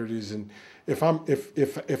on Saturdays. And if I'm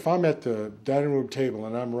at the dining room table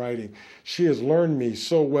and I'm writing, she has learned me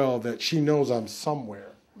so well that she knows I'm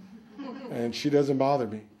somewhere, and she doesn't bother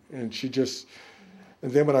me. And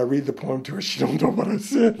and then when I read the poem to her, she don't know what I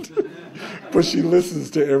said, but she listens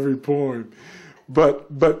to every poem.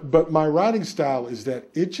 But my writing style is that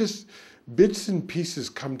it just bits and pieces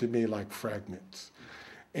come to me like fragments.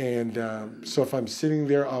 And so if I'm sitting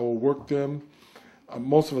there, I will work them.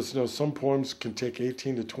 Most of us know some poems can take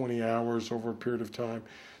 18 to 20 hours over a period of time.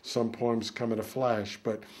 Some poems come in a flash.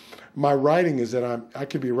 But my writing is that I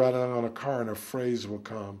could be riding on a car and a phrase will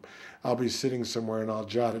come. I'll be sitting somewhere and I'll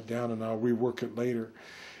jot it down and I'll rework it later.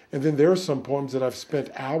 And then there are some poems that I've spent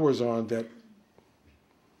hours on, that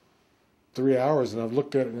 3 hours, and I've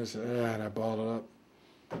looked at it and I said, and I balled it up.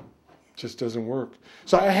 Just doesn't work.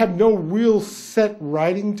 So I have no real set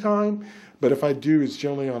writing time, but if I do, it's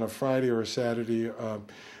generally on a Friday or a Saturday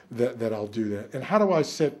that I'll do that. And how do I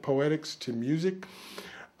set poetics to music?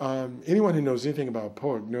 Anyone who knows anything about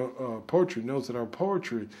poetry knows that our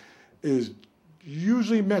poetry is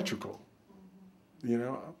usually metrical.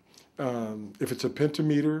 If it's a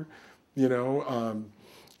pentameter, you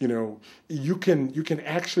can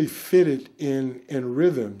actually fit it in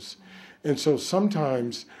rhythms. And so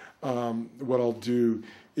sometimes what I'll do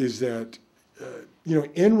is that,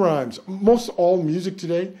 in rhymes, most all music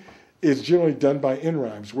today is generally done by in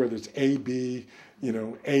rhymes, whether it's A, B,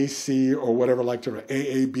 AC or whatever, like to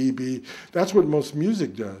A, B, B. That's what most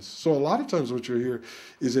music does. So a lot of times what you'll hear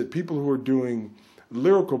is that people who are doing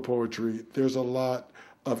lyrical poetry, there's a lot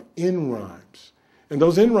of in rhymes. And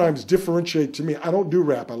those in rhymes differentiate to me. I don't do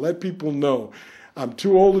rap. I let people know I'm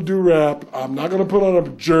too old to do rap. I'm not going to put on a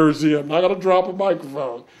jersey. I'm not going to drop a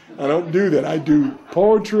microphone. I don't do that. I do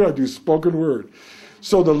poetry. I do spoken word.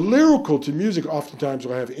 So the lyrical to music oftentimes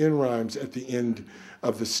will have in rhymes at the end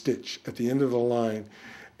of the stitch, at the end of the line.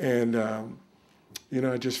 And,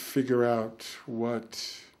 I just figure out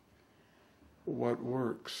what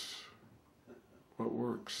works. What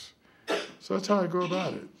works. So that's how I go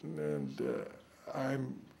about it. And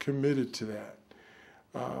I'm committed to that.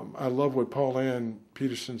 I love what Paul Ann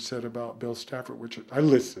Peterson said about Bill Stafford, which I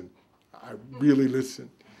listen. I really listen.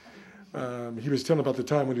 He was telling about the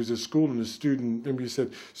time when he was at school and the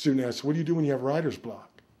student asked, what do you do when you have writer's block?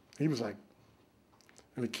 He was like,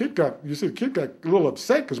 and the kid got a little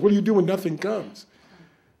upset because what do you do when nothing comes?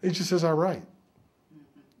 And he just says, I write.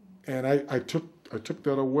 And I took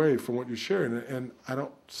that away from what you're sharing, and I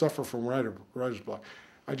don't suffer from writer's block.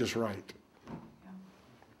 I just write.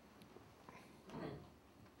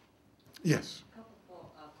 Yes. A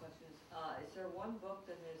couple questions. Is there one book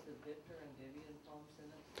that has the Victor and Vivian poems in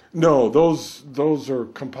it? No, those are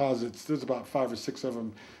composites. There's about 5 or 6 of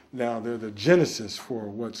them now. They're the genesis for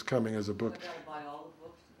what's coming as a book. I gotta buy all the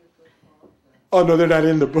books to get those poems? Oh, no, they're not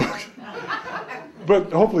in the book.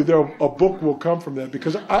 But hopefully a book will come from that,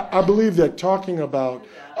 because I believe that talking about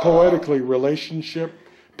poetically relationship,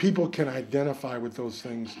 people can identify with those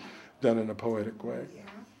things done in a poetic way.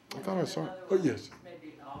 I thought I saw it. Oh, yes.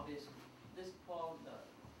 Maybe obvious. This poem,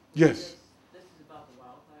 Yes. this is about the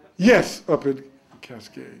wildfire. Yes, up at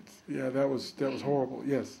Cascades. Yeah, that was horrible.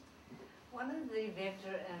 Yes. One of the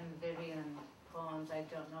Victor and Vivian poems, I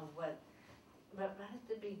don't know what, but right at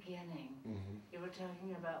the beginning, you were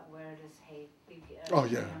talking about where does hate begin. Oh,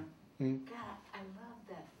 yeah. Mm-hmm. God, I love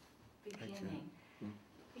that beginning.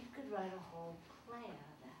 You could write a whole play out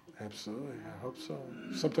of that. Absolutely. I hope so.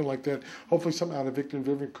 Something like that. Hopefully something out of Victor and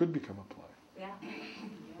Vivian could become a play. Yeah.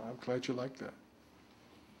 I'm glad you like that.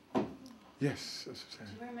 Yes. Do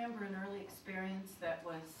you remember an early experience that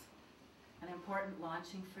was an important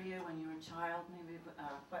launching for you when you were a child? Maybe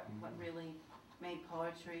what really made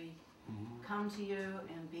poetry come to you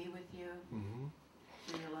and be with you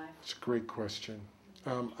through your life? It's a great question.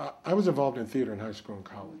 I was involved in theater in high school and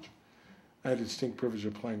college. I had the distinct privilege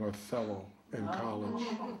of playing Othello in college.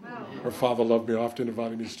 Her father loved me, often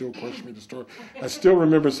invited me, still questioned me the story. I still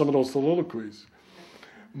remember some of those soliloquies.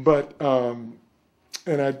 But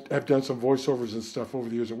and I've done some voiceovers and stuff over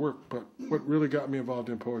the years at work, but what really got me involved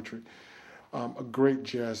in poetry, a great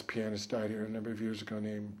jazz pianist died here a number of years ago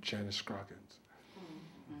named Janice Scroggins.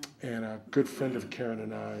 And a good friend of Karen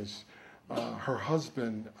and I's, her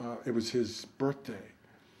husband, it was his birthday,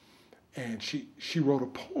 and she wrote a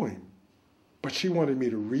poem, but she wanted me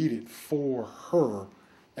to read it for her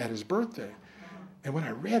at his birthday. And when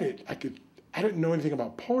I read it, I didn't know anything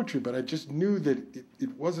about poetry, but I just knew that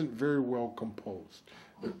it wasn't very well composed,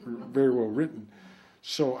 very well written.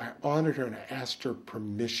 So I honored her and I asked her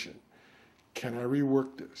permission. Can I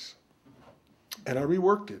rework this? And I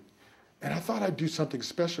reworked it. And I thought I'd do something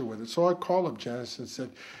special with it. So I called up Janice and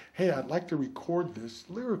said, hey, I'd like to record this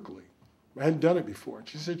lyrically. I hadn't done it before. And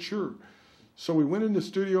she said, sure. So we went in the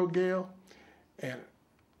studio, Gail, and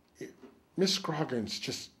Miss Scroggins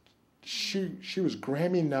just, she was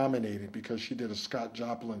Grammy nominated because she did a Scott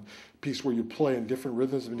Joplin piece where you play in different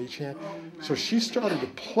rhythms in each hand. So she started to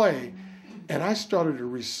play, and I started to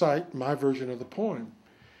recite my version of the poem.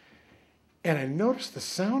 And I noticed the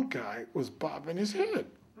sound guy was bobbing his head.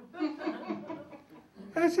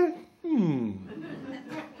 And I said,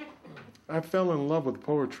 I fell in love with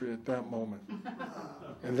poetry at that moment.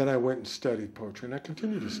 And then I went and studied poetry, and I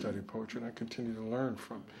continue to study poetry, and I continue to learn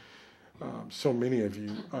from so many of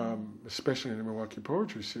you, especially in the Milwaukie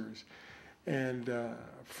Poetry Series. And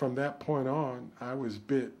from that point on, I was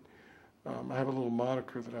bit. I have a little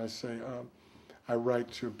moniker that I say, I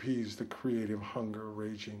write to appease the creative hunger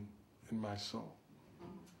raging in my soul.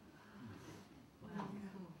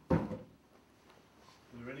 Are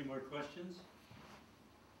there any more questions?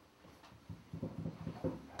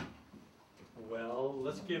 Well,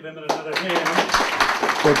 let's give Emmett another hand.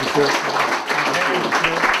 Thank you, sir.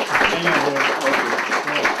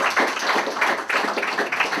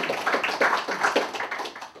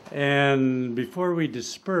 And before we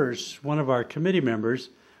disperse, one of our committee members,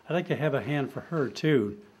 I'd like to have a hand for her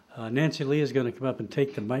too. Nancy Lee is going to come up and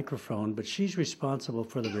take the microphone, but she's responsible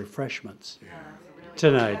for the refreshments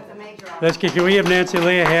tonight. Can we have Nancy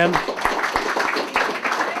Lee a hand?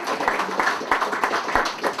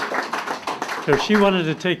 So she wanted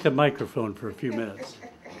to take the microphone for a few minutes.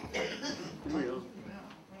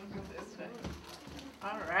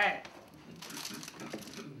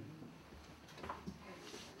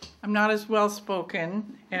 I'm not as well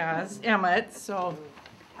spoken as Emmett, so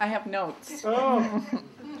I have notes. Oh.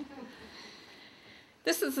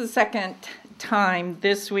 This is the second time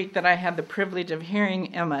this week that I had the privilege of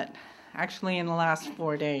hearing Emmett, actually in the last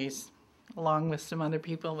 4 days, along with some other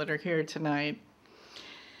people that are here tonight.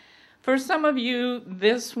 For some of you,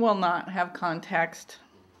 this will not have context.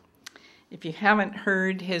 If you haven't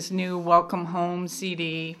heard his new Welcome Home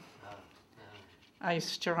CD, I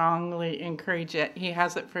strongly encourage it. He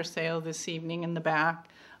has it for sale this evening in the back,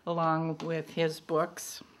 along with his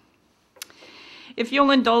books. If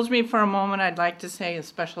you'll indulge me for a moment, I'd like to say a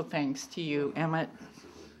special thanks to you, Emmett.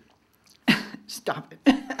 Stop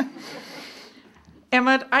it.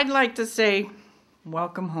 Emmett, I'd like to say,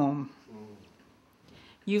 welcome home.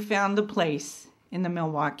 You found a place in the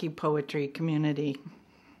Milwaukie poetry community.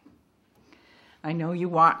 I know you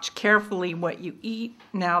watch carefully what you eat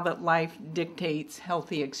now that life dictates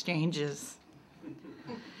healthy exchanges.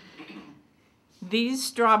 These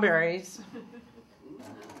strawberries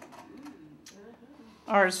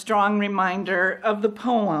are a strong reminder of the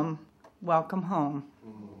poem, Welcome Home.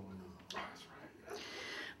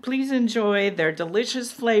 Please enjoy their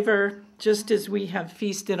delicious flavor, just as we have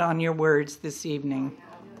feasted on your words this evening.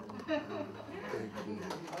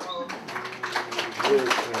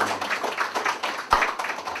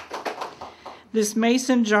 This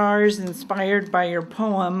mason jar is inspired by your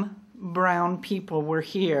poem, Brown People Were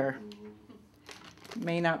Here. It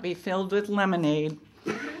may not be filled with lemonade,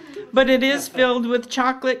 but it is filled with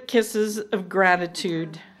chocolate kisses of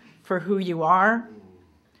gratitude for who you are,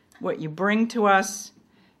 what you bring to us,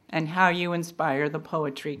 and how you inspire the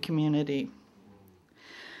poetry community.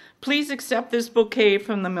 Please accept this bouquet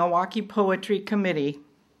from the Milwaukie Poetry Committee.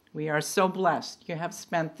 We are so blessed you have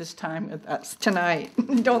spent this time with us tonight.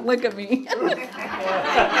 Don't look at me.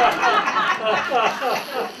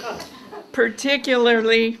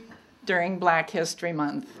 Particularly during Black History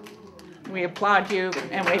Month. We applaud you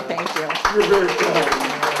and we thank you. You're very kind.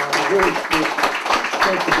 Very sweet.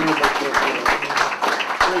 Thank you very much.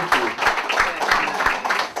 Thank you.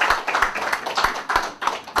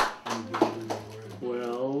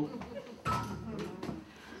 Well,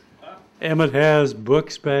 Emmett has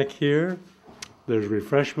books back here. There's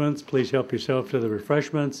refreshments. Please help yourself to the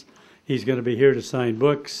refreshments. He's going to be here to sign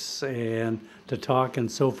books and to talk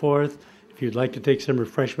and so forth. If you'd like to take some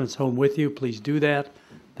refreshments home with you, please do that.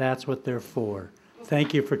 That's what they're for.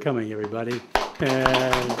 Thank you for coming, everybody.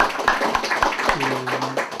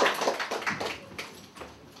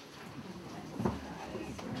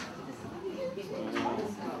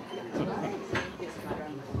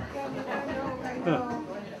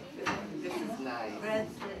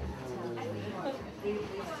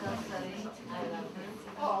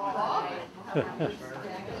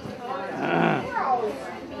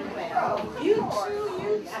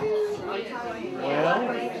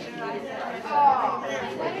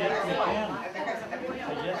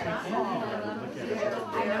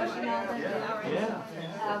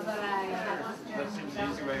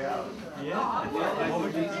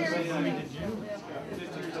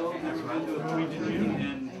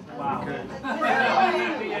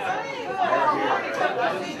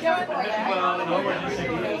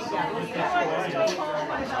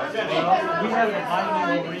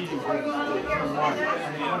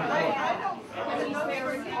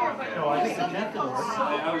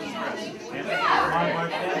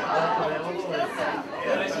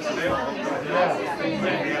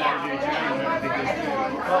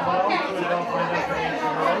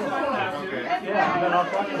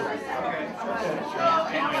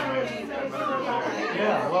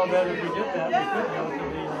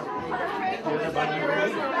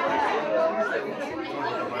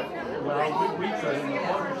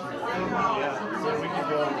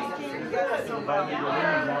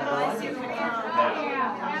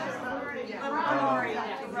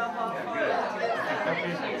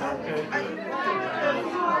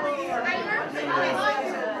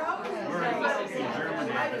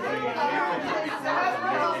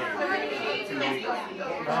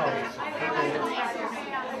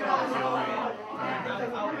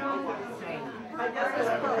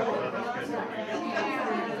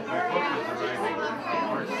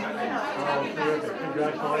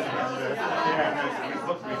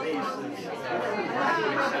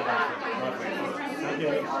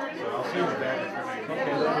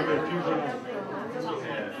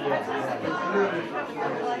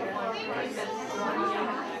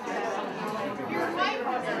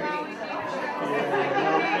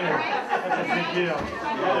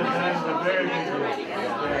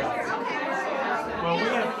 Well, we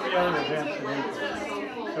have 3 other events in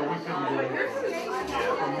April. So we couldn't do anything.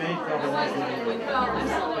 For May, probably won't do anything.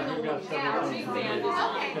 We've got several things to do.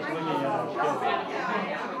 Just looking at our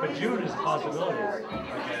schedule. But June is a possibility. Okay.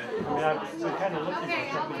 I mean, we're kind of looking for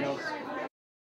something else.